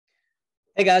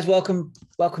Hey guys, welcome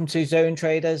to Zone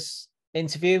Traders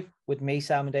interview with me,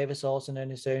 Simon Davis, also known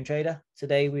as Zone Trader.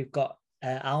 Today we've got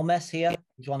Almes here.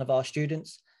 He's one of our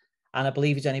students, and I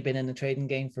believe he's only been in the trading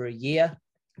game for a year,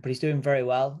 but he's doing very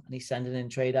well, and he's sending in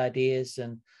trade ideas,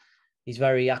 and he's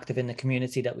very active in the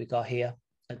community that we got here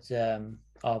at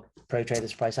our Pro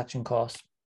Traders Price Action course.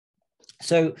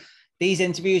 So these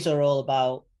interviews are all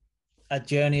about a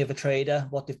journey of a trader,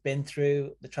 what they've been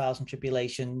through, the trials and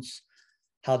tribulations,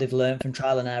 how they've learned from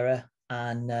trial and error,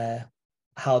 and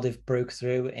how they've broke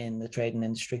through in the trading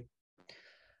industry.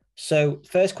 So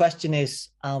first question is,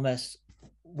 Almes,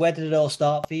 where did it all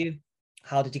start for you?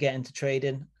 How did you get into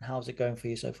trading? And how's it going for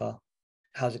you so far?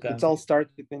 How's it going? It all started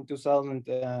in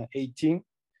 2018.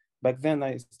 Back then,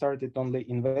 I started only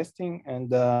investing,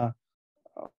 and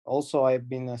also I've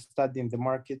been studying the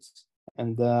markets.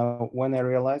 And when I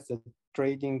realized that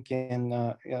trading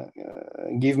can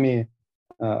give me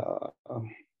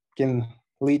can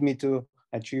lead me to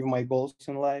achieve my goals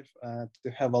in life,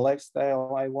 to have a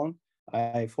lifestyle I want,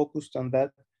 I focused on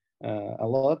that a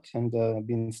lot, and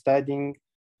been studying.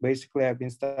 Basically, I've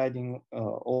been studying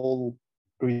all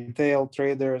retail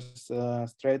traders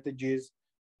strategies,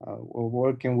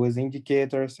 working with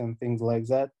indicators and things like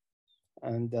that.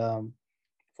 And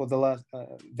for the last,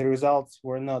 the results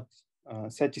were not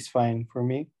satisfying for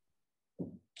me.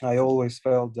 I always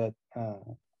felt that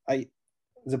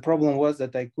the problem was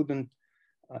that I couldn't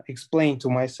explain to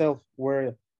myself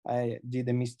where I did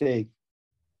a mistake.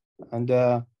 And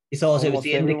you thought it was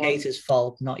the indicator's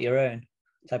fault, not your own,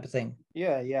 type of thing.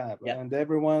 Yeah. And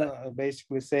everyone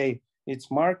basically say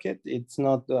it's market, it's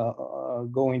not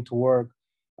going to work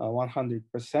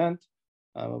 100%.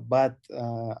 But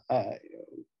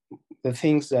the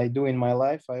things I do in my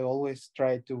life, I always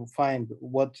try to find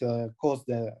what caused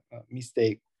the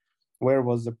mistake, where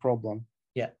was the problem.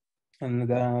 Yeah. And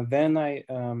then I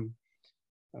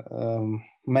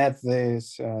met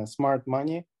this smart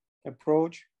money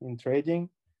approach in trading,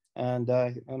 and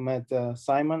I met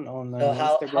Simon on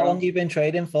Instagram. How long have you been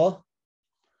trading for?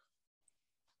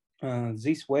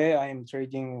 This way, I am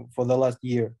trading for the last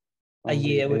year. A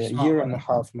year with smart year money. And a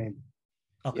half, maybe.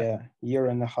 Okay. Yeah, year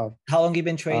and a half. How long have you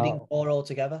been trading for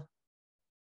altogether?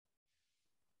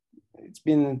 It's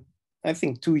been, I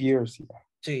think, 2 years. Yeah.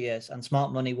 2 years, and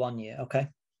smart money 1 year. Okay,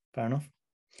 fair enough.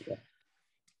 Yeah.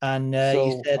 And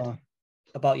you said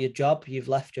about your job, you've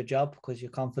left your job because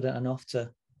you're confident enough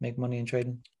to make money in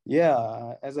trading.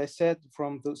 Yeah, as I said,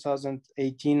 from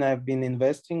 2018, I've been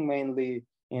investing mainly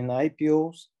in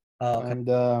IPOs. Oh, okay.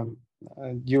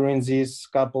 And during these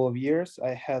couple of years,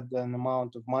 I had an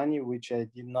amount of money which I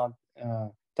did not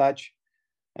touch.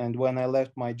 And when I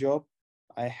left my job,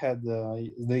 I had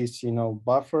this,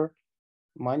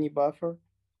 money buffer.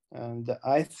 And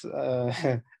I,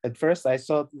 at first, I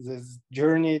thought this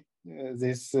journey,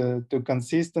 to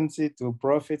consistency, to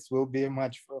profits will be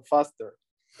much faster.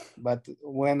 But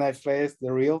when I faced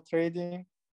the real trading,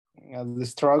 the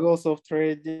struggles of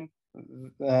trading,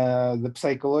 the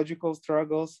psychological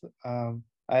struggles,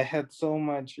 I had so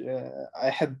much, I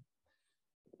had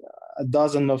a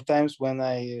dozen of times when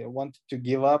I wanted to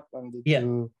give up and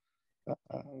to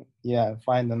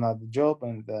find another job.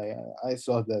 And I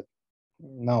saw that,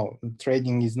 no,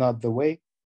 trading is not the way.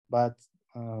 But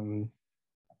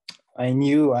I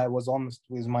knew, I was honest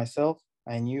with myself.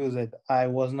 I knew that I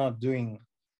was not doing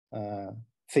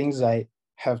things I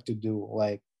have to do,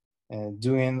 like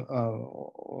doing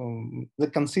the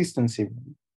consistency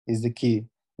is the key.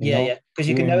 Yeah, because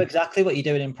you can know exactly what you're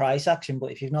doing in price action,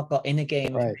 but if you've not got inner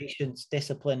game of patience,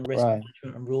 discipline, risk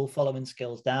management, and rule following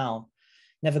skills down,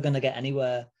 never going to get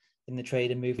anywhere in the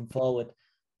trade and moving forward.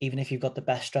 Even if you've got the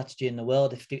best strategy in the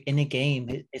world, if the inner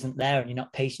game isn't there and you're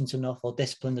not patient enough or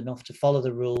disciplined enough to follow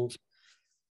the rules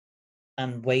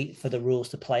and wait for the rules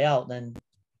to play out, then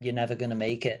you're never going to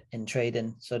make it in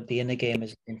trading. So the inner game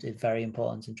is very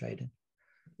important in trading.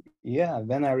 Yeah,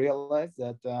 then I realized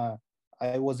that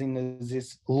I was in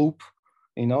this loop,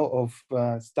 of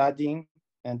studying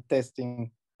and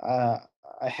testing. I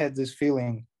had this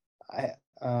feeling,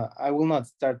 I will not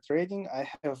start trading. I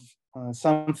have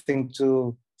something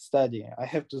to study. I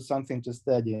have something to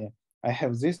study. I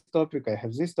have this topic,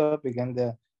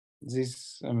 and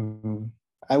this,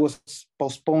 I was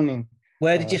postponing.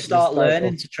 Where did you start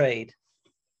learning to trade?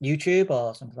 YouTube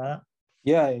or something like that?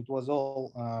 Yeah, it was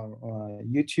all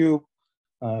YouTube,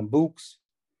 books,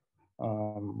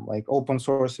 like open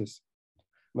sources.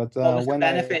 But what was the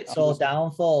benefits or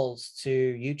downfalls to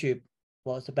YouTube?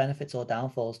 What was the benefits or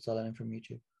downfalls to learning from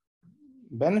YouTube?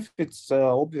 Benefits,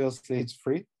 obviously, it's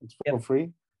free. It's for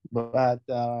free. But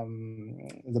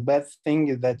the bad thing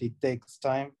is that it takes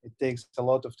time. It takes a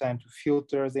lot of time to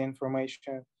filter the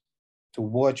information, to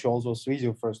watch all those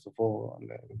videos. First of all,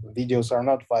 the videos are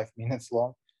not 5 minutes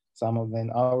long, some of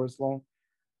them hours long.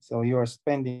 So you are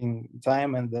spending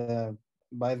time, and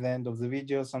by the end of the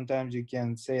video, sometimes you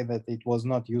can say that it was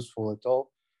not useful at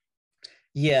all.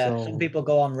 Yeah, some So people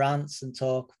go on rants and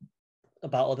talk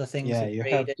about other things yeah, of you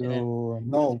have trading and to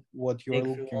know what you're dig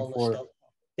through looking all the for. stuff,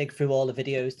 dig through all the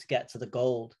videos to get to the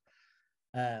gold.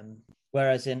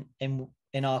 Whereas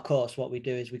in our course, what we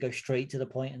do is we go straight to the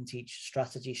point and teach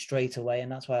strategy straight away,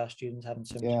 and that's why our students having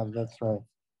so much. Yeah, that's right.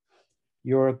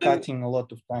 You're cutting a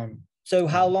lot of time. So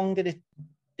how long did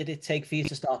it take for you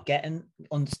to start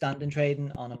understanding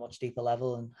trading on a much deeper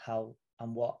level,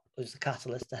 and what was the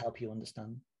catalyst to help you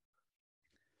understand?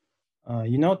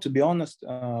 To be honest,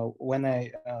 when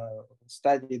I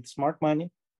studied smart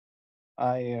money,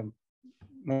 I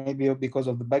maybe because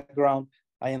of the background,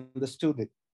 I understood it.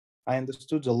 I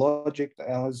understood the logic.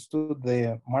 I understood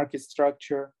the market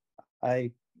structure.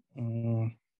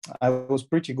 Um, I was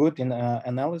pretty good in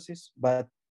analysis, but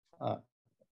uh,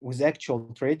 with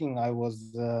actual trading, I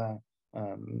was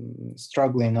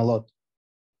struggling a lot.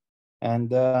 And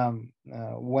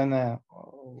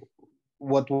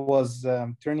what was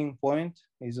turning point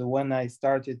is when I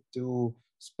started to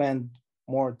spend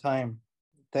more time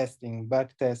testing,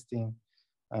 back testing,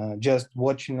 just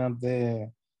watching up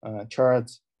the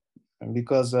charts,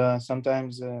 because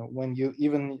sometimes when you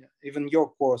even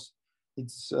your course,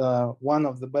 it's one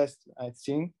of the best I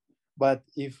think. But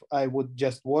if I would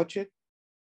just watch it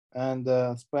and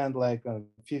spend like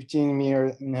 15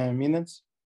 minutes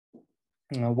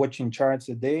watching charts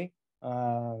a day,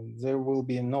 there will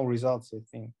be no results, I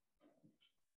think.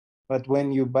 But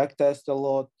when you backtest a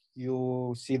lot,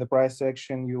 you see the price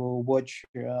action, you watch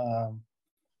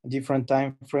different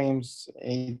time frames,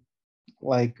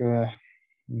 like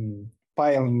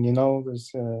piling,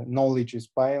 this knowledge is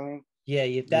piling. Yeah,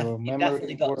 Your you've memory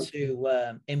definitely got works.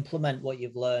 to implement what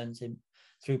you've learned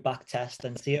through backtest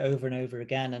and see it over and over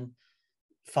again, and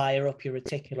fire up your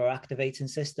reticular activating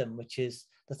system, which is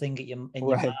the thing in your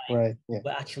mind Right, yeah.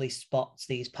 that actually spots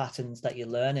these patterns that you're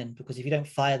learning. Because if you don't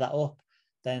fire that up,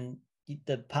 then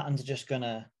the patterns are just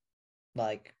gonna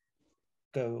like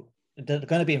go. They're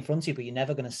going to be in front of you, but you're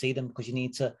never going to see them because you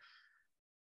need to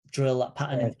drill that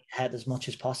pattern into your head as much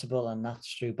as possible, and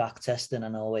that's through back testing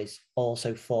and always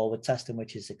also forward testing,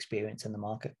 which is experience in the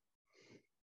market.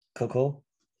 Cool.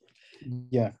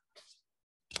 Yeah.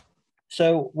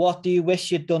 So what do you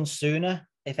wish you'd done sooner,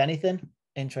 if anything,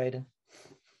 in trading?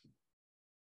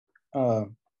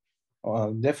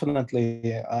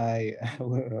 Definitely, I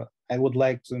would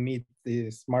like to meet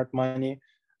the smart money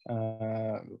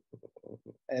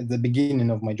at the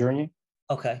beginning of my journey.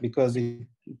 Okay. Because it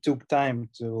took time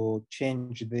to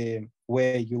change the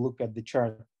way you look at the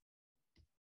chart.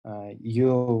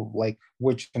 You like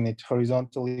watching it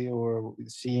horizontally or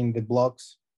seeing the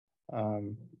blocks,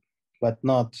 but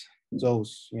not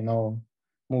those,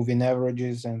 moving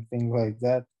averages and things like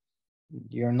that.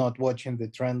 You're not watching the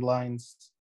trend lines,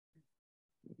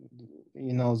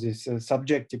 this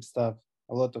subjective stuff,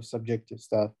 a lot of subjective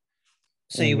stuff.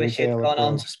 So you wish you'd retail gone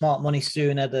on approach. to smart money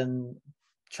sooner than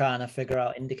trying to figure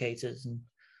out indicators and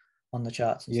on the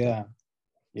charts and stuff.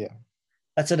 Yeah.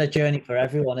 That's a journey for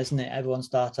everyone, isn't it? Everyone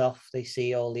starts off, they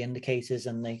see all the indicators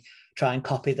and they try and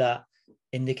copy that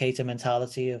indicator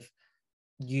mentality of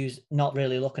not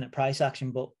really looking at price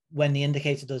action, but when the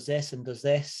indicator does this and does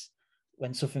this,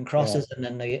 when something crosses and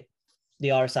then the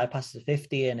RSI passes to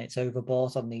 50 and it's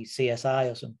overbought on the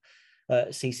CSI or some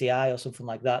CCI or something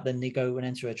like that, then they go and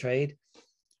enter a trade.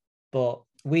 But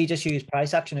we just use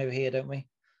price action over here, don't we?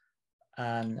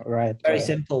 And very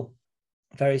simple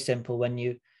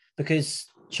because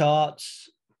charts,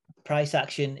 price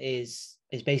action is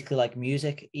basically like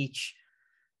music. Each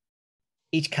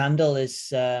candle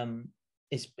is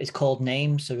called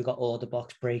names. So we've got order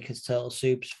blocks, breakers, turtle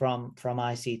soups from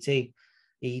ICT.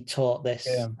 He taught this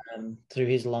through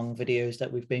his long videos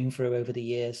that we've been through over the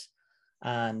years.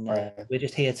 And we're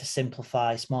just here to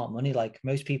simplify smart money like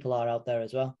most people are out there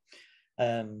as well.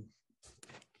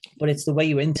 But it's the way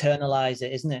you internalize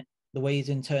it, isn't it? The way you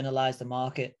internalize the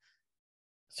market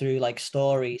through like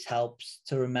stories helps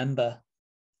to remember.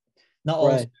 Not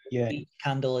all each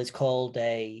candle is called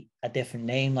a different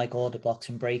name, like order blocks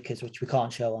and breakers, which we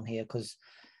can't show on here because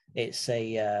it's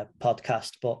a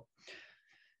podcast. But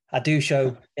I do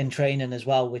show in training as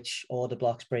well, which order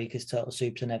blocks, breakers, turtle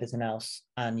soups, and everything else.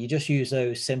 And you just use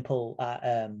those simple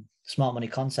smart money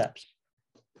concepts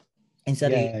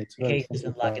instead of indicators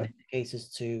and lagging indicators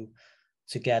to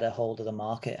get a hold of the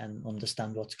market and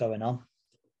understand what's going on.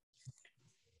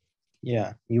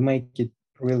 Yeah, you make it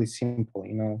really simple,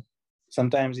 you know.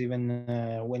 Sometimes even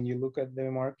when you look at the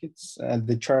markets, at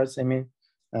the charts, I mean,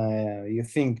 you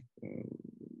think,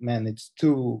 man, it's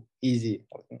too easy.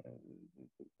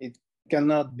 It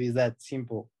cannot be that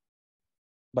simple,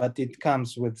 but it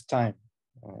comes with time.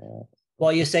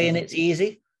 Well, you're It's saying it's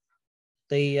easy.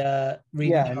 The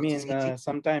reading Yeah, I charts is mean, easy.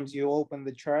 sometimes you open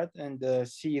the chart and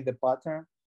see the pattern,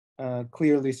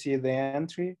 clearly see the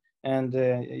entry, and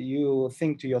you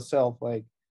think to yourself like,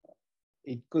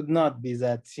 it could not be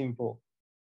that simple.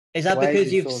 Is that Why is because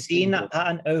it you've so seen that simple?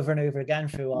 pattern over and over again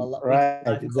through we do Right,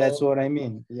 live that's calls? what I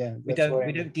mean. Yeah, We that's what don't I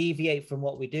we mean. don't deviate from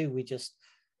what we do.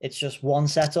 It's just one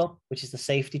setup, which is the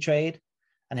safety trade,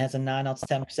 and has a 9 out of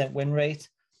 10% win rate.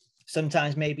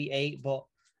 Sometimes maybe 8, but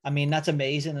I mean that's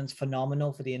amazing and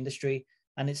phenomenal for the industry.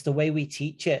 And it's the way we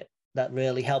teach it that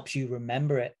really helps you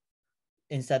remember it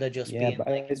instead of just Yeah, being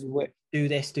by like the way, do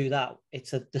this, do that.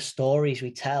 It's the stories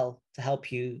we tell to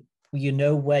help you. You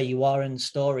know where you are in the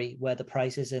story, where the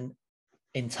price is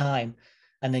in time,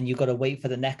 and then you've got to wait for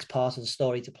the next part of the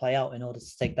story to play out in order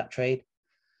to take that trade.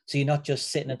 So you're not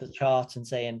just sitting at the chart and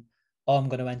saying, "Oh, I'm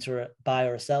going to enter a buy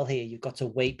or a sell here." You've got to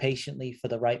wait patiently for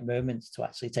the right moments to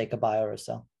actually take a buy or a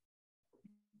sell.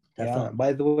 yeah, Definitely.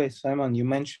 by the way, Simon, you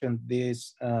mentioned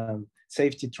this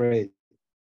safety trade,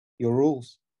 your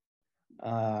rules.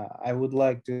 I would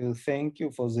like to thank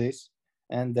you for this.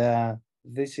 And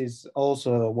this is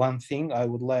also one thing I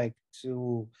would like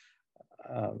to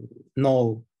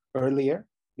know earlier,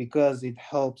 because it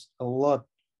helps a lot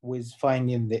with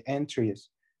finding the entries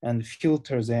and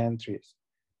filter the entries.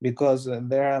 Because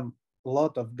there are a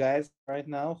lot of guys right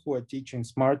now who are teaching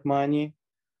smart money.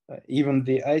 Even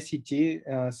the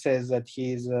ICT says that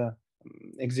he is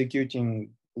executing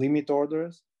limit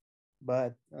orders,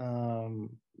 but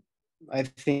I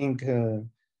think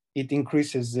it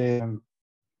increases the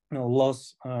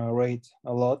loss rate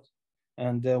a lot.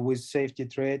 And with safety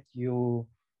trade, you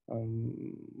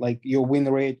like your win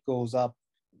rate goes up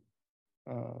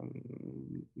um,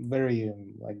 very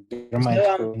like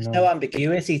dramatically. You There's no know,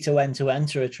 ambiguity to when to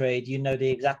enter a trade. You know the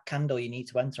exact candle you need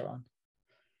to enter on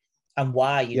and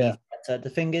why you need yeah, to enter. The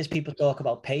thing is, people talk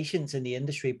about patience in the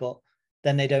industry, but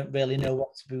then they don't really know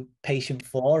what to be patient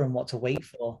for and what to wait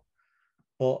for.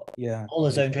 But yeah, all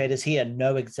the zone traders here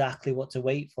know exactly what to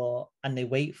wait for, and they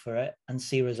wait for it and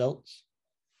see results.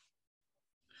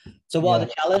 So, yeah.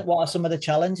 What are some of the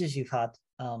challenges you've had,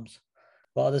 Arms?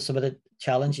 What are some of the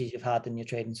challenges you've had in your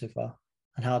trading so far,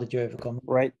 and how did you overcome them?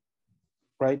 Right,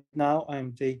 right now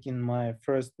I'm taking my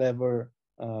first ever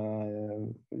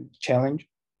challenge.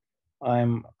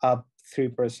 I'm up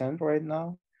 3% right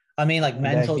now, I mean, like and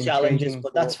I've mental been challenges, trading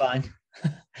but that's for. fine.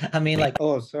 I mean, like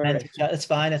Oh, sorry. it's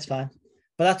fine, it's fine.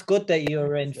 But that's good that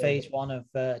you're in phase one of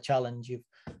challenge. You're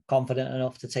confident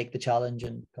enough to take the challenge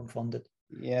and confront it.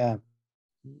 Yeah,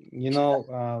 you know,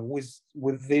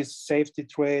 with this safety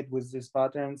trade, with these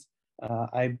patterns,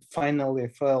 I finally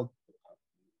felt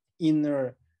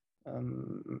inner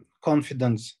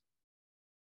confidence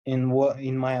in what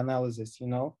in my analysis, you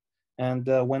know. And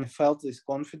when I felt this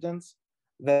confidence,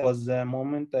 that was the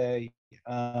moment I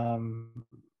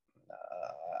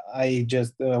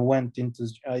just went into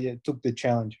I took the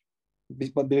challenge.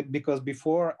 Because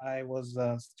before I was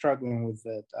struggling with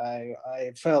that.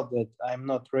 I felt that I'm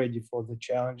not ready for the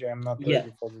challenge. I'm not Yeah,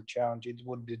 ready for the challenge. It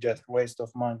would be just waste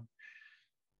of money.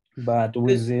 But with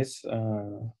because this,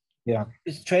 yeah,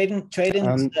 trading's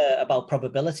and about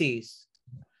probabilities.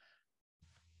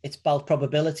 It's about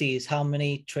probabilities. How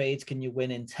many trades can you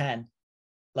win in 10?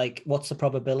 Like, what's the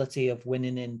probability of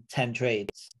winning in 10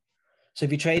 trades? So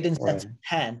if you trade in sets right, of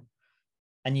 10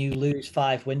 and you lose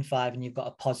 5, win 5, and you've got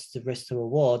a positive risk to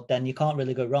reward, then you can't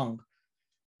really go wrong.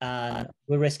 And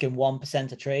we're risking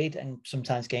 1% a trade and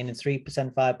sometimes gaining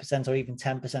 3%, 5%, or even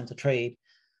 10% a trade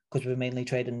because we're mainly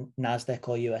trading NASDAQ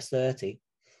or US 30,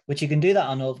 which you can do that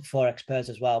on other Forex pairs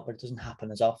as well, but it doesn't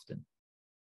happen as often.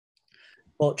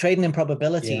 But trading in yeah,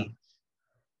 probability,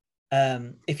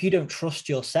 if you don't trust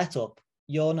your setup,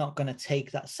 you're not going to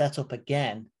take that setup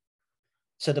again.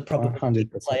 So the probability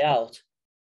will 100%. play out.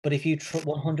 But if you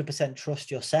 100%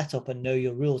 trust your setup and know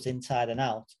your rules inside and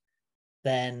out,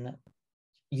 then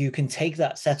you can take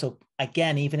that setup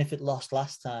again, even if it lost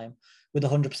last time, with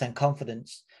 100%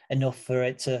 confidence, enough for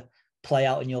it to play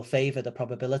out in your favor, the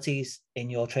probabilities in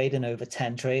your trading over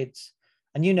 10 trades.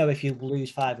 And you know, if you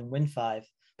lose 5 and win 5,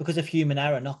 because of human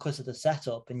error, not because of the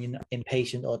setup, and you're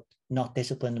impatient or not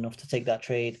disciplined enough to take that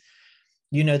trade,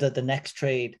 you know that the next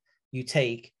trade you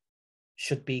take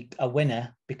should be a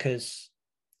winner because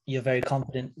you're very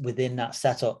confident within that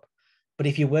setup. But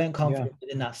if you weren't Yeah, confident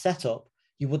within that setup,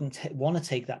 you wouldn't want to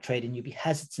take that trade and you'd be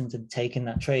hesitant in taking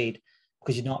that trade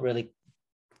because you're not really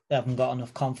haven't got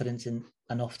enough confidence in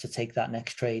enough to take that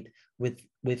next trade with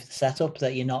the setup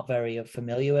that you're not very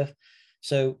familiar with.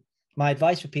 So my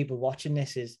advice for people watching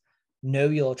this is know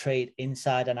your trade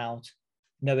inside and out,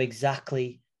 know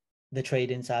exactly the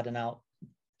trade inside and out,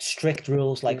 strict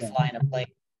rules like flying a plane.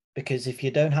 Because if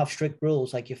you don't have strict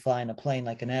rules like you're flying a plane,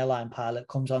 like an airline pilot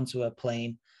comes onto a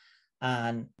plane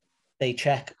and they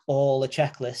check all the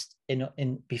checklist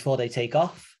in before they take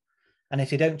off. And if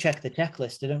they don't check the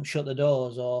checklist, they don't shut the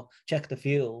doors or check the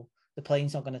fuel, the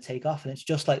plane's not going to take off. And it's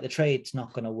just like the trade's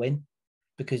not going to win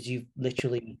because you've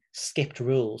literally skipped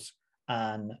rules.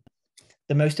 And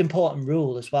the most important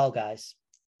rule as well, guys,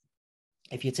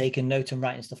 if you're taking notes and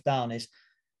writing stuff down, is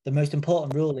the most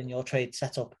important rule in your trade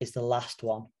setup is the last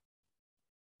one.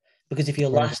 Because if your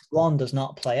last one does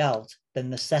not play out, then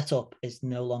the setup is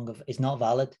not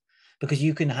valid. Because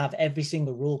you can have every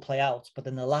single rule play out, but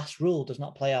then the last rule does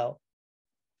not play out.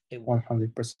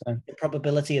 100%. The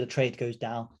probability of the trade goes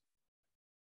down.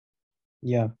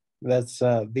 Yeah, that's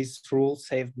this rule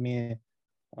saved me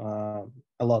a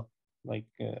lot. Like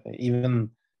even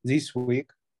this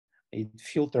week, it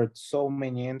filtered so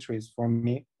many entries for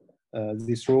me.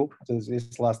 This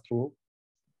last rule.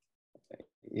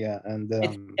 Yeah, and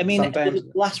sometimes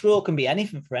the last rule can be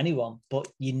anything for anyone, but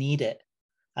you need it.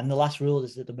 And the last rule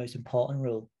is the most important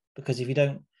rule, because if you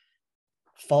don't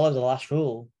follow the last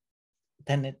rule,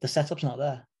 then the setup's not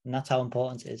there. And that's how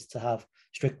important it is to have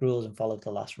strict rules and follow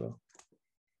the last rule.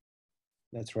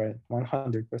 That's right.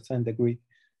 100% agree.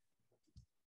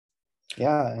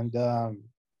 Yeah, and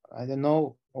I don't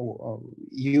know,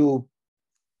 you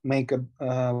make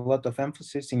a lot of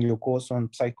emphasis in your course on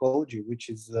psychology, which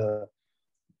is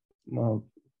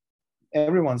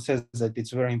everyone says that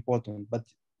it's very important, but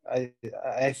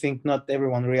I think not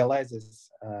everyone realizes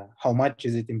how much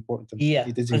is it important. Yeah,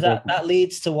 it is important. important. That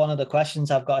leads to one of the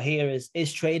questions I've got here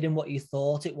is trading what you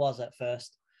thought it was at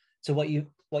first? So what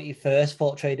you first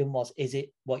thought trading was, is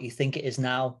it what you think it is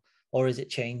now, or is it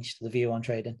changed, the view on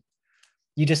trading?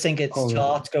 You just think it's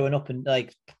charts going up and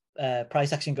like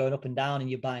price action going up and down and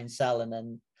you buy and sell and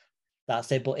then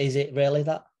that's it. But is it really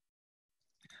that?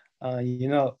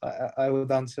 I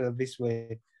would answer this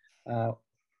way.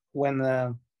 When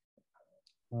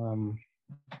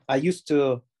I used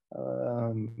to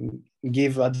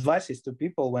give advices to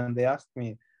people when they asked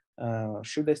me,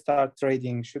 should I start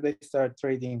trading? Should I start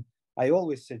trading? I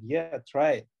always said, yeah,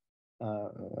 try it.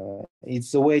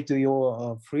 It's a way to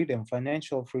your freedom,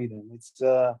 financial freedom.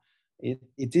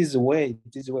 It is a way.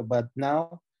 It is a way. But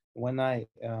now, when I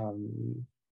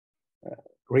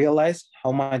realize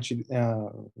how much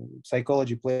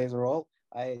psychology plays a role,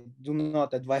 I do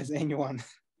not advise anyone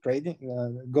trading.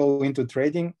 Go into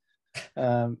trading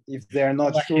if they're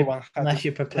not sure 100%. Unless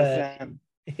you're prepared.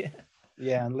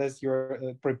 Yeah, unless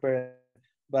you're prepared.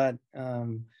 But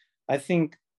I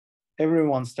think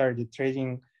everyone started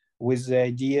trading with the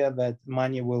idea that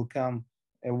money will come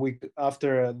a week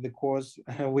after the course,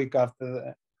 a week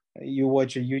after you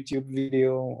watch a YouTube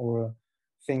video or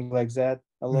things like that.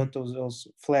 A lot of those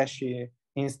flashy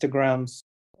Instagrams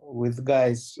with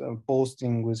guys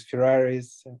posting with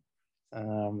Ferraris,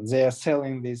 they are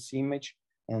selling this image.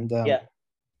 And a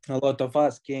lot of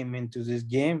us came into this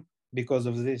game because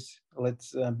of this.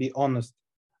 Let's be honest.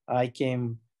 I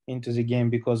came into the game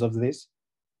because of this.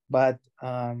 But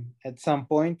at some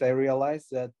point, I realized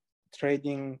that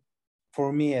trading,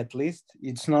 for me at least,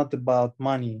 it's not about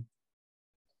money.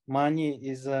 Money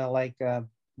is like a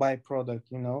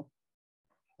byproduct,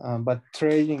 but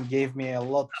trading gave me a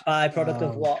lot. A byproduct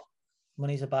of what?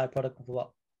 Money is a byproduct of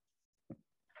what?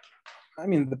 I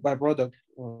mean, the byproduct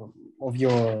of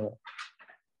your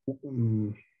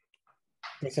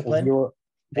discipline, of your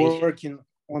working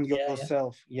on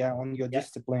yourself, on your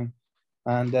discipline.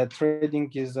 And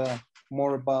trading is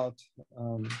more about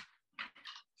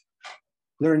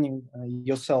learning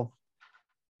yourself,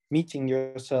 meeting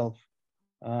yourself,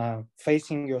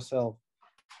 facing yourself.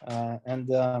 And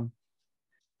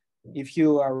if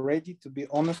you are ready to be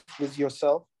honest with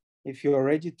yourself, if you are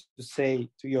ready to say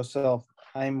to yourself,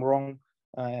 I'm wrong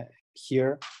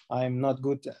here, I'm not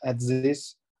good at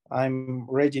this, I'm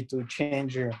ready to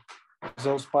change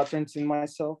those patterns in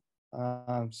myself.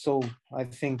 So I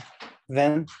think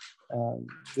then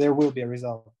there will be a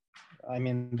result. I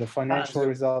mean, the financial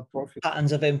result, profit.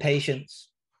 Patterns of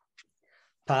impatience.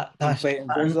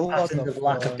 Patterns of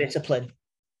lack of discipline.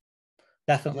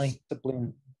 Definitely.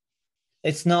 Discipline.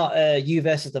 It's not you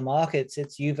versus the markets,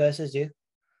 it's you versus you.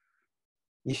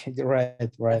 Right.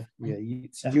 Yeah,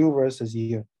 it's you versus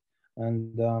you.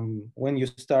 And when you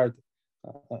start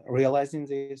realizing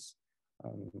this,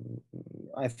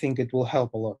 I think it will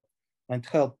help a lot. and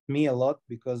helped me a lot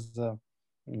because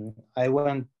I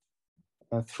went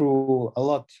through a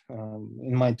lot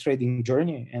in my trading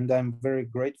journey, and I'm very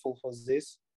grateful for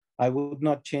this. I would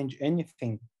not change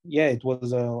anything. Yeah, it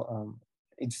was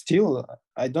it's still,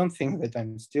 I don't think that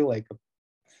I'm still like a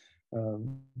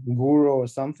guru or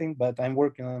something, but I'm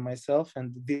working on myself, and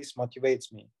this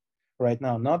motivates me right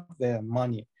now. Not the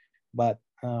money, but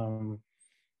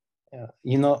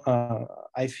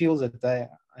I feel that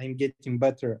I'm getting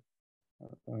better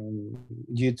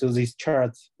due to these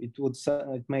charts. It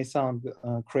may sound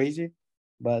crazy,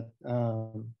 but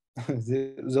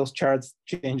those charts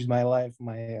changed my life,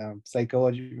 my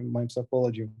psychology, my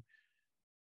psychology,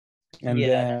 and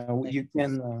Yeah, you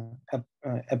can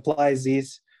apply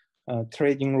these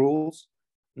trading rules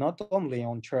not only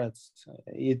on charts.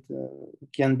 It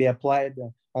can be applied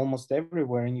almost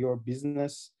everywhere in your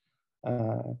business.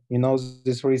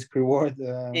 This risk reward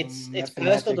it's personal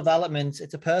mathematics. development.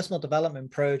 It's a personal development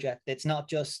project. It's not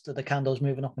just the candles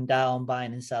moving up and down,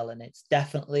 buying and selling. It's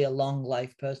definitely a long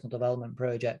life personal development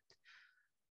project.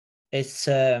 It's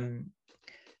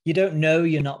you don't know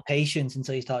you're not patient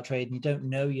until you start trading. You don't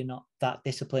know you're not that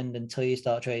disciplined until you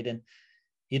start trading.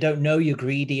 You don't know you're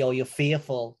greedy or you're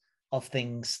fearful of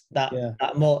things that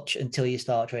much until you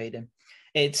start trading.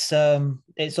 It's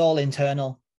all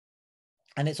internal,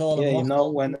 and it's all a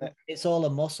muscle. It's all a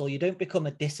muscle. You don't become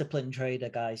a disciplined trader,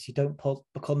 guys. You don't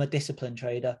become a disciplined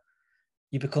trader.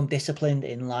 You become disciplined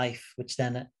in life, which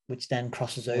then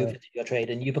crosses over to your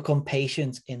trading. You become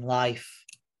patient in life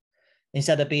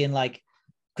instead of being like,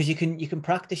 because you can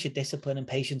practice your discipline and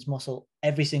patience muscle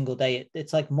every single day.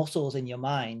 It's like muscles in your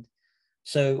mind.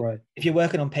 So if you're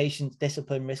working on patience,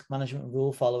 discipline, risk management, and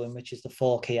rule following, which is the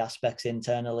 4 key aspects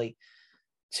internally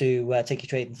to take your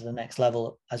trading to the next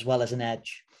level, as well as an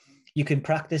edge, you can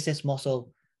practice this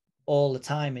muscle all the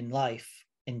time in life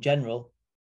in general.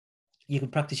 You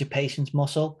can practice your patience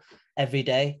muscle every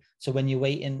day. So when you're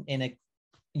waiting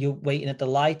at the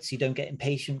lights, you don't get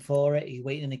impatient for it. You're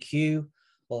waiting in a queue,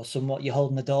 or you're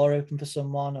holding the door open for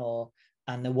someone,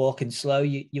 and they're walking slow.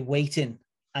 You're waiting,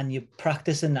 and you're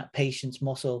practicing that patience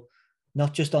muscle,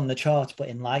 not just on the charts, but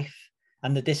in life.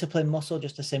 And the discipline muscle,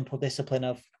 just a simple discipline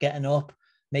of getting up,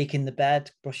 making the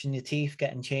bed, brushing your teeth,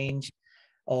 getting changed,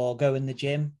 or going to the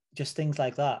gym, just things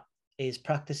like that, is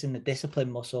practicing the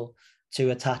discipline muscle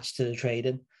to attach to the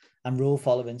trading. And rule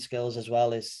following skills as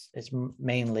well is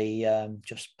mainly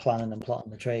just planning and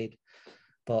plotting the trade.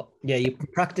 But yeah, you can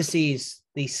practice these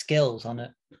skills on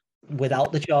it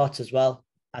without the charts as well,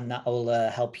 and that will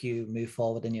help you move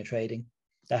forward in your trading.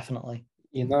 Definitely.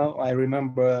 I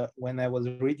remember when I was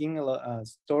reading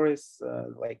stories,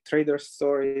 like trader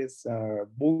stories,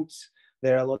 books.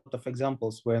 There are a lot of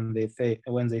examples when they say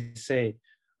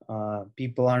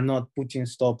people are not putting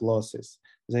stop losses.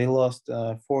 They lost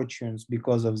fortunes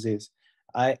because of this.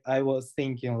 I was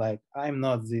thinking like, I'm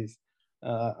not this.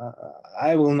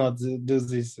 I will not do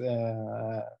this.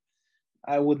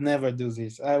 I would never do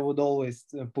this. I would always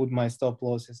put my stop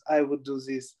losses. I would do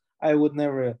this. I would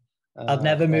never. I'd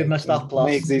never move my stop loss.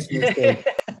 Make this mistake.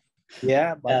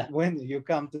 Yeah, but when you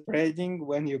come to trading,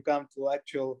 when you come to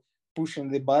actual pushing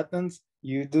the buttons,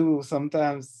 you do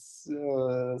sometimes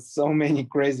so many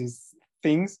crazy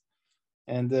things,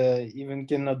 and even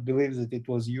cannot believe that it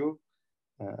was you.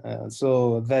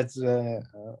 So that's a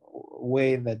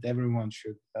way that everyone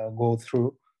should go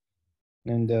through.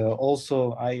 And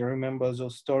also, I remember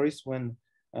those stories when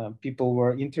people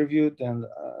were interviewed and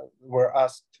were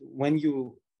asked, when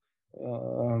you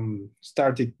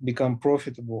started become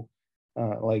profitable,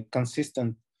 like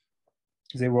consistent,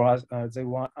 they were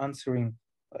answering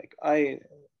like, I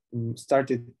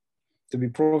started to be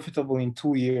profitable in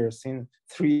 2 years, in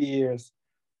 3 years.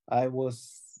 I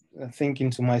was thinking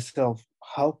to myself,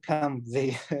 how come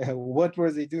they what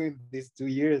were they doing these 2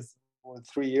 years or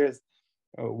 3 years?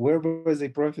 Where were the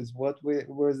profits? What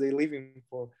were they living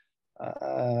for?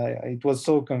 It was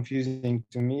so confusing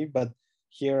to me, but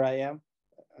here I am,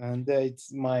 and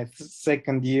it's my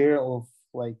second year of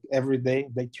like everyday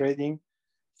day trading,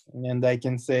 and I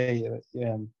can say,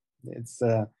 yeah,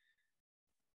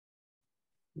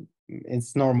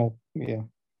 it's normal. Yeah.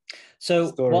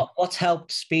 So what's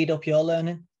helped speed up your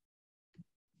learning?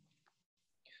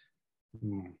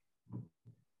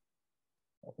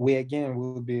 We again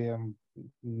will be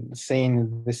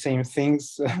saying the same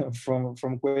things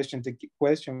from question to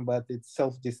question, but it's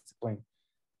self-discipline.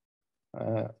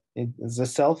 I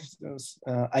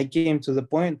came to the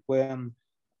point when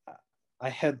I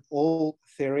had all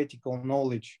theoretical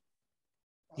knowledge.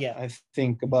 Yeah, I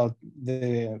think about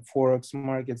the forex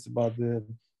markets, about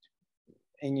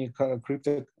any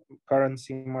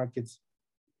cryptocurrency markets,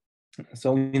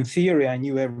 So in theory, I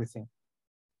knew everything,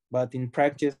 but in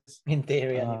practice, In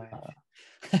theory, anyway.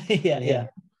 Yeah, yeah,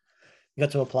 you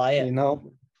got to apply it. you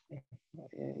know,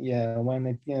 yeah, when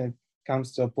it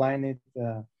comes to applying it,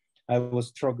 I was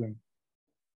struggling.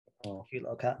 Oh, Cute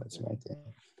little cat. that's my thing.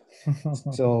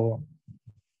 So,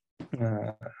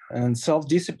 and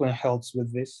self-discipline helps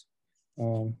with this.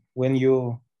 When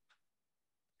you,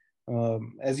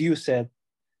 as you said,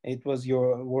 it was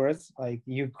your words, like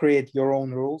you create your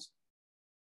own rules.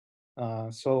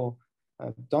 So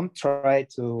don't try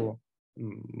to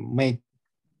make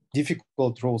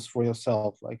difficult rules for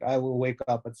yourself. Like I will wake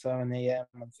up at 7 a.m.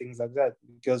 and things like that,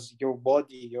 because your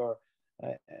body, your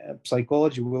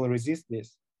psychology will resist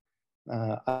this.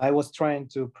 I was trying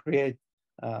to create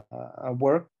a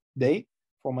work day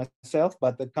for myself,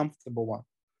 but a comfortable one.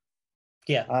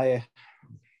 Yeah.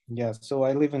 So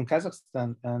I live in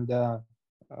Kazakhstan, and the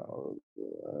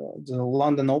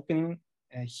London opening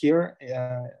here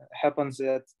happens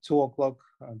at 2 o'clock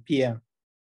p.m.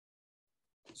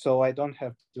 So I don't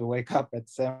have to wake up at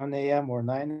 7 a.m. or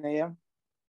 9 a.m.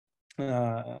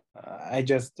 I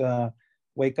just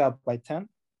wake up by 10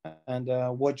 and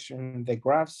watch the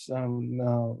graphs,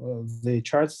 the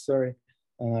charts,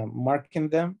 marking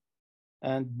them.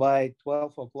 And by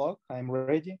 12 o'clock, I'm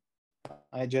ready.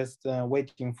 I just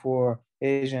waiting for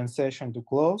Asian session to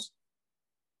close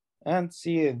and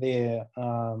see the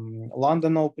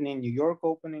London opening, New York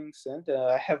openings. And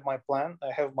I have my plan,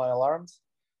 I have my alarms.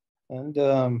 And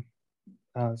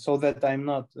so that I'm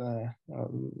not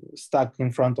stuck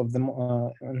in front of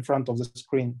the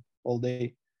screen all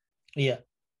day. Yeah.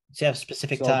 So you have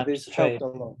specific So times this to helped trade. a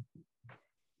lot.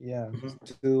 Yeah,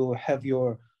 to have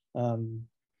your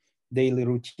daily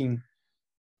routine.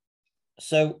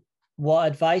 So what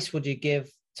advice would you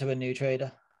give to a new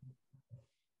trader?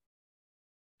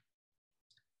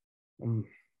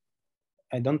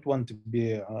 I don't want to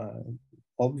be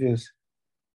obvious.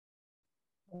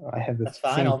 I have That's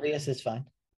fine. Obvious is fine.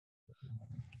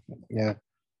 Yeah.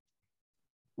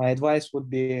 My advice would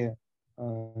be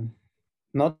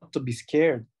not to be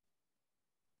scared,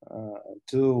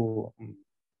 to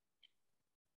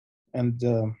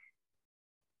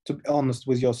be honest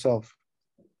with yourself.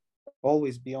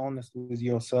 Always be honest with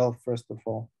yourself, first of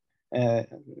all.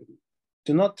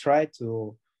 Do not try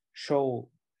to show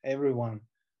everyone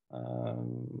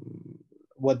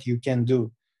what you can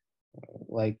do.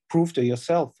 Like prove to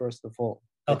yourself, first of all,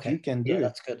 that you can do it.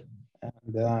 That's good.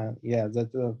 And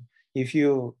if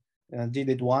you did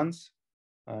it once,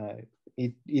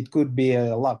 it could be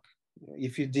a luck.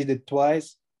 If you did it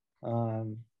twice,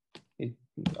 it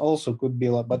also could be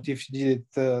luck. But if you did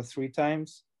it 3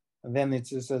 times, then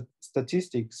it's a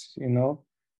statistics,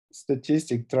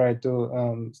 statistic try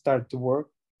to start to work,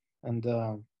 and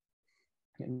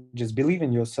just believe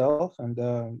in yourself, and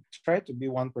try to be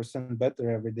 1%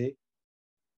 better every day.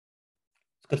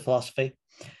 It's good philosophy.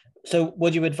 So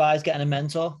would you advise getting a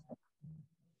mentor?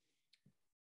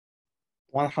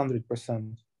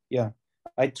 100%. Yeah,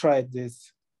 I tried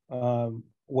this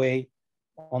way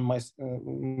on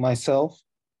myself.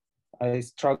 I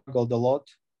struggled a lot,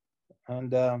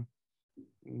 and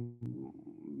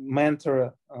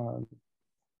mentor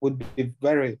would be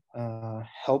very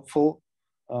helpful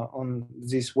on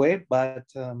this way, but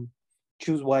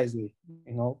choose wisely.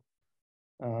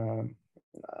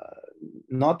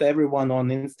 Not everyone on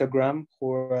Instagram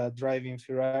who are driving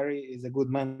Ferrari is a good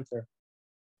mentor.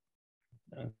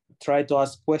 Try to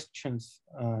ask questions.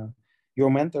 Your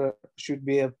mentor should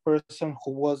be a person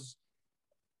who was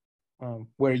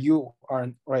where you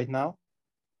are right now,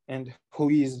 and who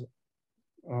is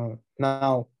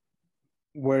now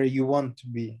where you want to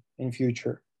be in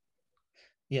future.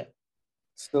 Yeah.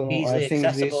 So I think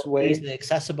this way, easily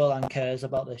accessible, and cares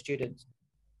about the students.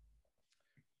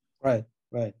 Right.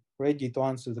 Ready to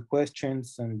answer the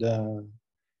questions, and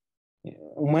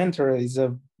mentor is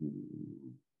a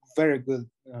very good.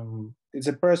 It's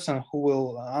a person who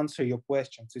will answer your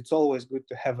questions. It's always good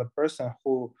to have a person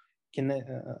who can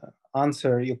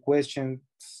answer your questions,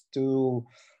 to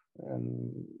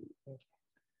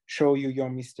show you your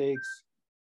mistakes,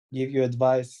 give you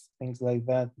advice, things like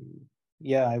that.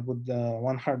 Yeah, I would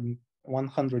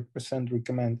 100%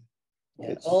 recommend.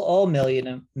 Yeah, all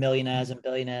millionaires and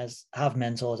billionaires have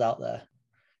mentors out there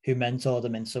who mentor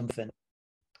them in something,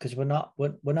 because we're not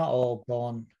all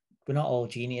born, we're not all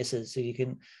geniuses. So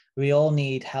we all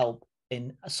need help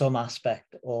in some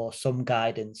aspect, or some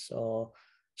guidance, or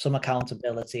some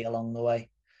accountability along the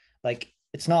way. Like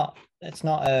it's not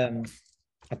a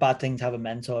bad thing to have a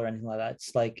mentor or anything like that.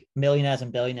 It's like millionaires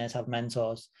and billionaires have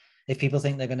mentors. If people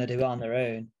think they're going to do it on their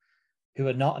own, who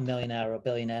are not a millionaire or a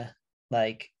billionaire,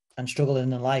 like and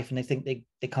struggling in life, and they think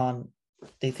they can't,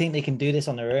 they think they can do this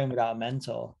on their own without a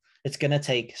mentor. It's going to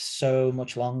take so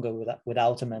much longer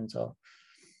without a mentor.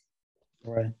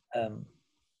 Right.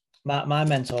 My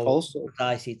mentor Also, was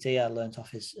ICT. I learned off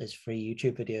his free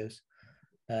YouTube videos.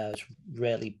 It's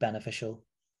really beneficial,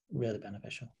 really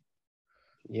beneficial.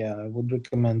 yeah, I would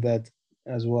recommend that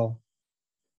as well.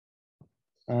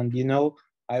 And you know,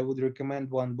 I would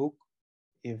recommend one book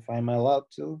if I'm allowed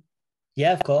to.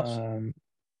 Yeah, of course.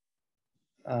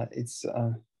 It's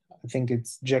I think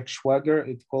it's Jack Schwager.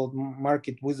 It's called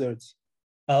Market Wizards.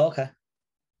 Oh, okay.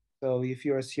 So if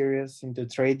you're serious into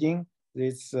trading,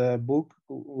 this book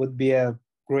would be a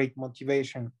great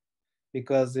motivation,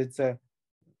 because the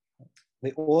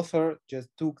author just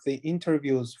took the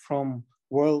interviews from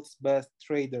world's best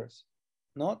traders,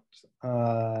 not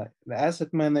the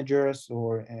asset managers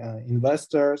or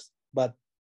investors, but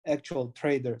actual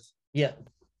traders. Yeah.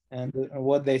 And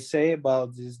what they say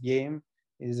about this game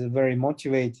is very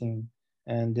motivating.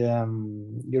 And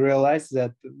you realize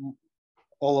that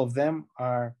all of them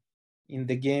are in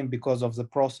the game because of the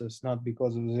process, not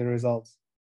because of the results.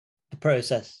 The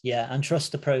process, yeah, and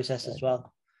trust the process as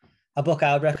well. A book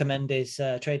I would recommend is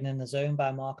Trading in the Zone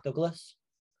by Mark Douglas.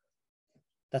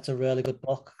 That's a really good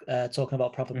book, talking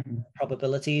about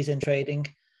probabilities in trading.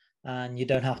 And you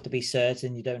don't have to be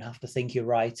certain, you don't have to think you're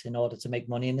right in order to make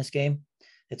money in this game.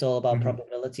 It's all about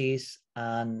probabilities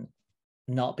and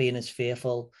not being as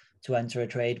fearful to enter a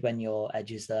trade when your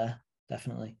edge is there,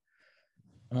 definitely.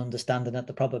 And understanding that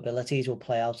the probabilities will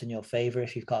play out in your favor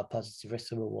if you've got a positive risk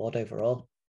to reward overall.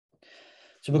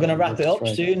 So we're going to wrap it up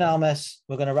soon, Almes.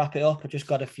 We're going to wrap it up. I just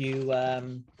got a few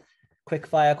quick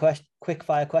fire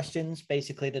questions.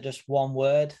 Basically, they're just one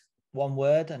word,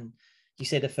 and you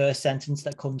say the first sentence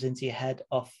that comes into your head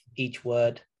off each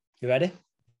word. You ready?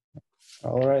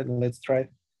 All right, let's try.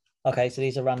 Okay, so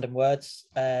these are random words.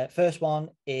 First one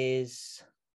is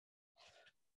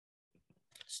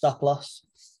stop loss.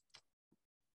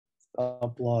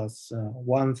 Stop loss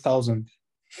 1,000.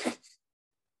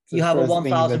 You have a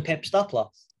 1,000 pip stop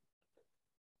loss.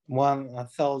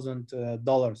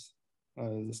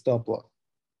 $1,000 stop loss.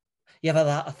 You have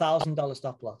a $1,000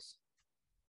 stop loss.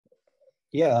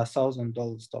 Yeah,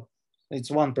 $1,000 stop. It's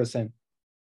 1%.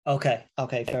 Okay,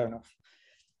 fair enough.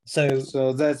 So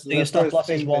that's your stop loss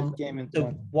is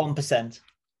 1%.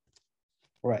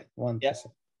 Right, 1%. Yeah.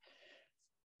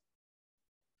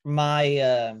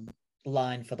 My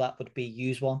line for that would be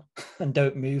use one and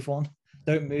don't move one.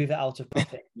 Don't move it out of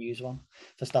profit. Use one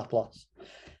for stop loss.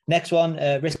 Next one,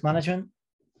 risk management.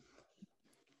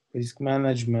 Risk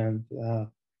management.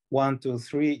 1, 2,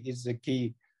 3 is the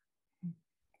key.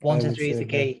 1 to 3 is the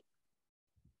key.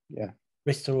 Yeah.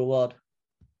 Risk to reward.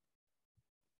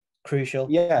 Crucial.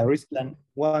 Yeah, risk.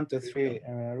 1 to 3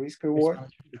 risk reward.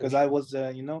 Because I was,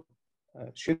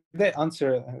 should they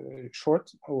answer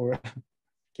short or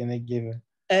can I give it?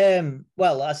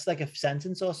 Well, that's like a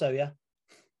sentence or so, yeah.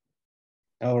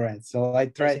 All right. So I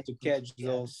tried to catch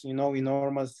those,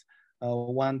 enormous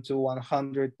 1 to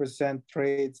 100%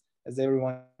 trades as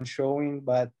everyone showing,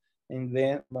 but in the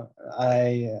end,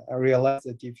 I realized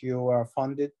that if you are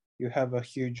funded, you have a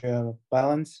huge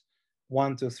balance.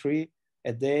 1 to 3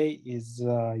 a day is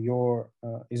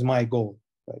my goal,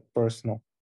 like personal.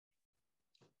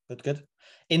 Good.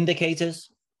 Indicators.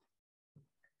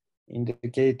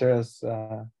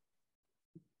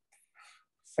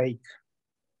 Fake.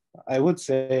 I would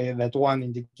say that one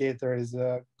indicator is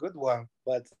a good one,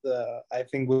 but I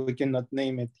think we cannot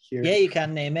name it here. Yeah, you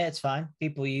can name it. It's fine.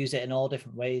 People use it in all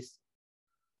different ways.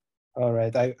 All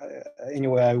right.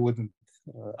 Anyway, I wouldn't.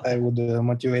 Okay. I would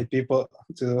motivate people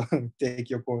to take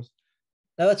your course.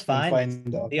 No, it's fine.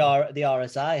 The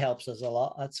RSI helps us a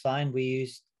lot. That's fine. We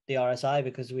use the RSI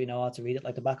because we know how to read it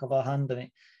like the back of our hand, and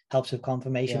it helps with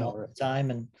confirmation all the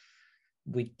time. And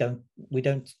we don't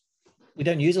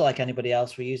use it like anybody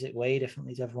else. We use it way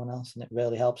differently to everyone else, and it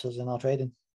really helps us in our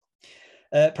trading.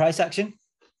 Price action.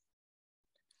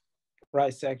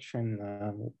 Price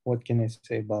action. What can I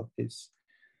say about this?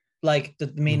 Like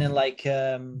the meaning, like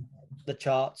the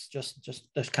charts, just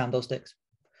those candlesticks.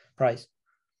 Price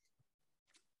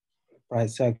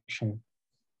action.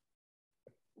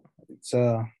 It's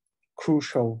a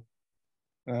crucial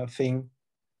thing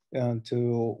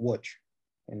to watch.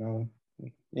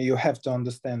 You have to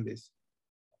understand this.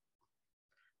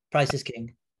 Price is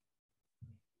king.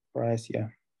 Price, yeah.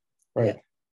 Right. Yeah,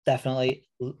 definitely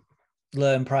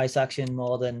learn price action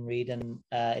more than reading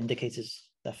indicators.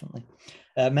 Definitely.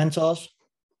 Mentors.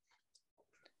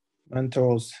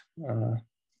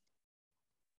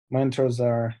 Mentors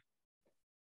are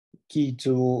key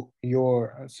to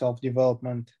your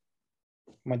self-development,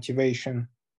 motivation.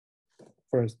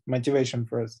 first, motivation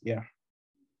first. Yeah.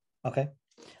 Okay.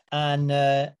 And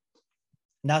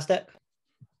NASDAQ?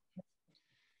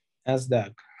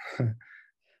 NASDAQ.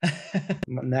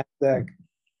 NASDAQ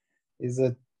is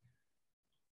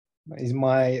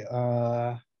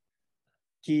my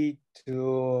key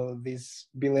to this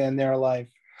billionaire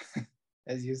life,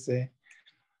 as you say.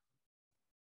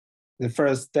 The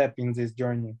first step in this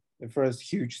journey, the first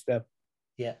huge step.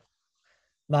 Yeah.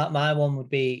 My one would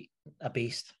be a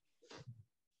beast.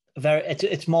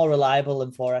 It's more reliable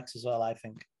than Forex as well, I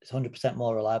think. It's 100%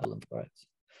 more reliable than Forex.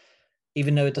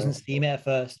 Even though it doesn't seem it at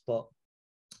first, but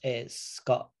it's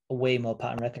got a way more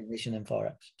pattern recognition than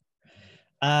Forex.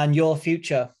 And your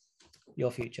future.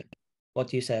 What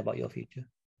do you say about your future?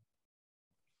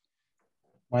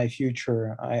 My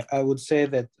future, I would say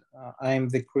that I am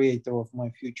the creator of my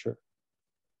future.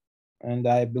 And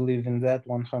I believe in that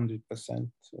 100%.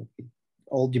 So it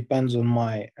all depends on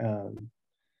my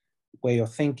way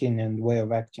of thinking and way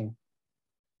of acting.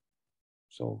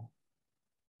 So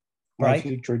my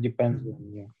future depends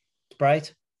on you. It's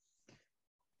bright.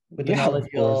 With the knowledge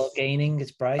you're gaining,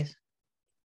 it's bright.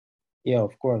 Yeah,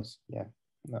 of course. Yeah.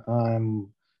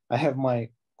 I have my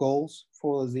goals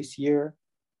for this year.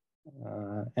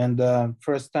 And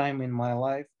first time in my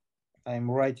life, I'm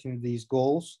writing these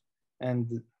goals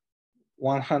and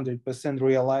 100%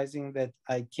 realizing that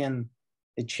I can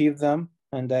achieve them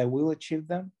and I will achieve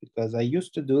them, because I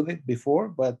used to do it before,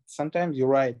 but sometimes you're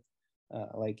right.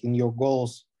 Like in your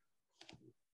goals,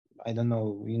 I don't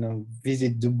know,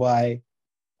 visit Dubai,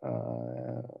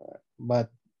 but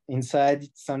inside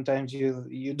sometimes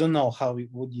you don't know how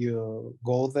would you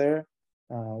go there,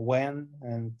 when,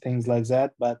 and things like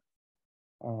that. But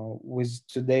with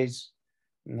today's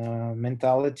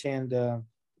mentality and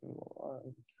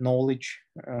knowledge,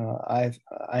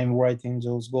 I'm writing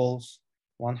those goals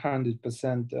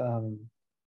 100%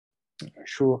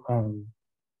 sure,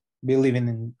 believing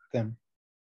in them.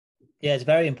 Yeah, it's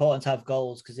very important to have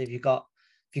goals, because if you got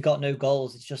no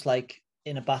goals, it's just like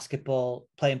playing basketball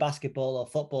or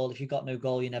football. If you've got no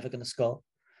goal, you're never going to score.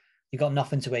 You've got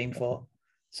nothing to aim for.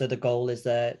 So the goal is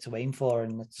there to aim for,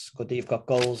 and it's good that you've got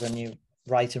goals and you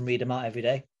write and read them out every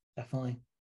day. Definitely.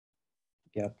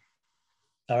 Yep.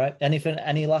 All right.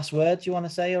 Any last words you want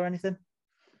to say or anything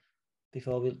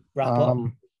before we wrap up?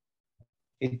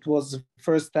 It was the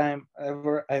first time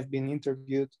ever I've been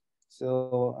interviewed.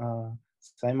 So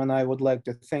Simon, I would like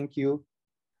to thank you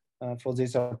for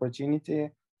this opportunity.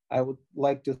 I would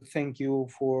like to thank you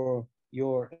for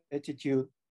your attitude.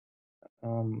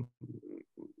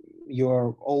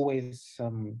 You're always,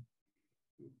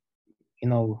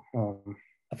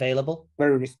 available,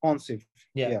 very responsive.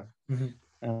 Yeah. Mm-hmm.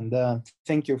 And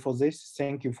thank you for this.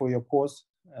 Thank you for your course.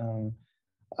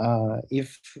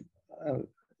 If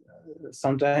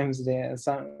sometimes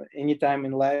anytime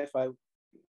in life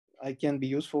I can be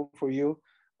useful for you,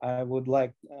 I would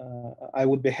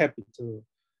be happy to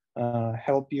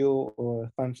help you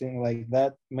or something like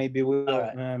that. Maybe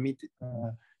we'll meet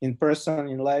in person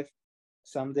in life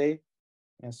someday,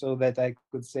 and so that I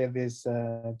could say this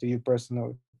to you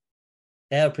personally.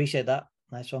 Yeah, I appreciate that.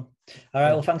 Nice one. All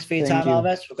right. Well, thanks for your time,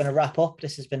 Alves. We're going to wrap up.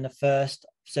 This has been the first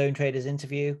Zone Traders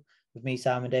interview with me,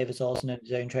 Simon Davis, also known as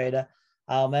Zone Trader.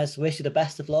 Alves, wish you the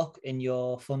best of luck in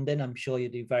your funding. I'm sure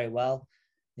you'll do very well.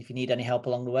 If you need any help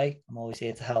along the way, I'm always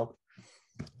here to help.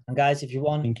 And guys, if you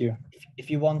want, thank you. If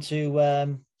you want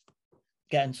to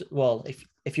get into, well,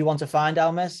 if you want to find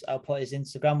Almes, I'll put his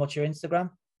Instagram. What's your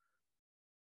Instagram?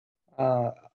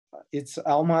 It's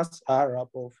Almas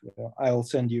Arapov. I'll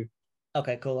send you.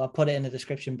 Okay, cool. I'll put it in the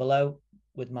description below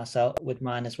with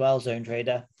mine as well, Zone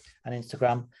Trader and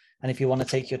Instagram. And if you want to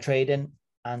take your trading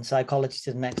and psychology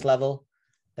to the next level,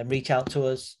 then reach out to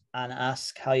us and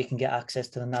ask how you can get access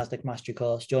to the NASDAQ Mastery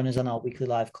course. Join us on our weekly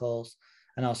live calls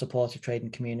and our supportive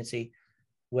trading community,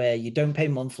 where you don't pay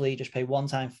monthly, just pay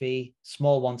one-time fee,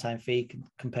 small one-time fee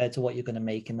compared to what you're going to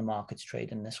make in the markets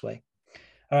trading this way.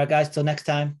 All right, guys, till next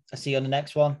time. I'll see you on the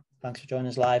next one. Thanks for joining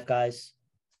us live, guys.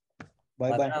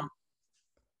 Bye-bye.